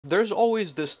There's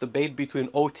always this debate between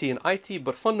OT and IT,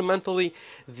 but fundamentally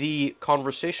the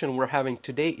conversation we're having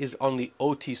today is on the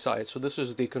OT side. So this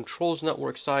is the controls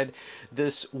network side.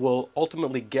 This will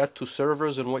ultimately get to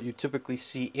servers and what you typically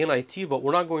see in IT, but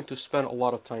we're not going to spend a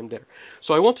lot of time there.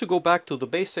 So I want to go back to the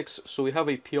basics. So we have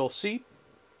a PLC,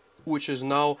 which is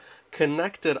now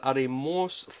connected at a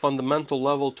most fundamental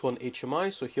level to an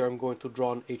HMI. So here I'm going to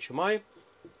draw an HMI.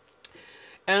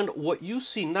 And what you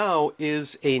see now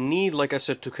is a need, like I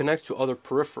said, to connect to other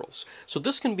peripherals. So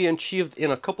this can be achieved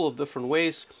in a couple of different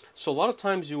ways. So a lot of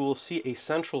times you will see a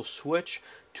central switch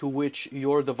to which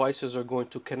your devices are going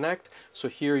to connect. So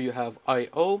here you have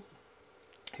I/O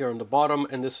here on the bottom,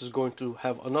 and this is going to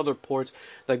have another port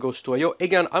that goes to I/O.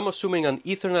 Again, I'm assuming an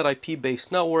Ethernet IP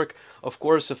based network. Of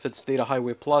course, if it's Data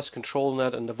Highway Plus, Control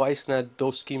Net, and Device Net,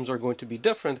 those schemes are going to be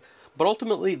different. But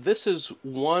ultimately, this is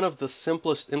one of the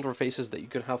simplest interfaces that you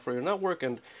can have for your network,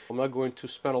 and I'm not going to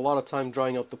spend a lot of time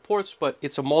drawing out the ports, but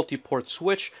it's a multi-port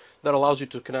switch that allows you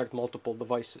to connect multiple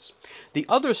devices. The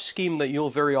other scheme that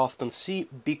you'll very often see,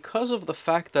 because of the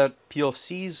fact that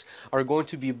PLCs are going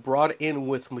to be brought in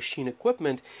with machine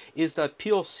equipment, is that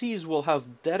PLCs will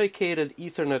have dedicated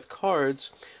Ethernet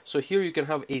cards. So here you can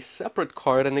have a separate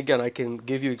card, and again, I can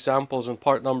give you examples and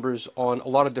part numbers on a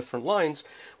lot of different lines,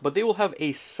 but they will have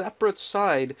a separate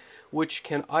side which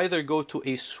can either go to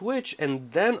a switch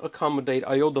and then accommodate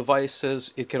I/O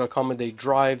devices. It can accommodate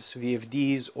drives,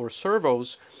 VFDs, or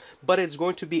servos, but it's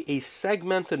going to be a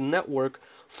segmented network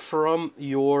from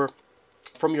your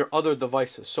other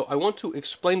devices. So I want to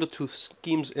explain the two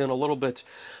schemes in a little bit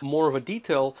more of a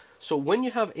detail. So when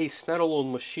you have a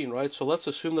standalone machine, right? So let's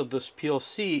assume that this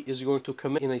PLC is going to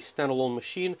come in a standalone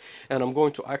machine, and I'm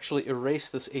going to actually erase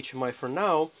this HMI for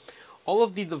now. All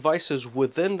of the devices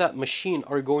within that machine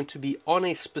are going to be on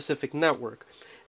a specific network.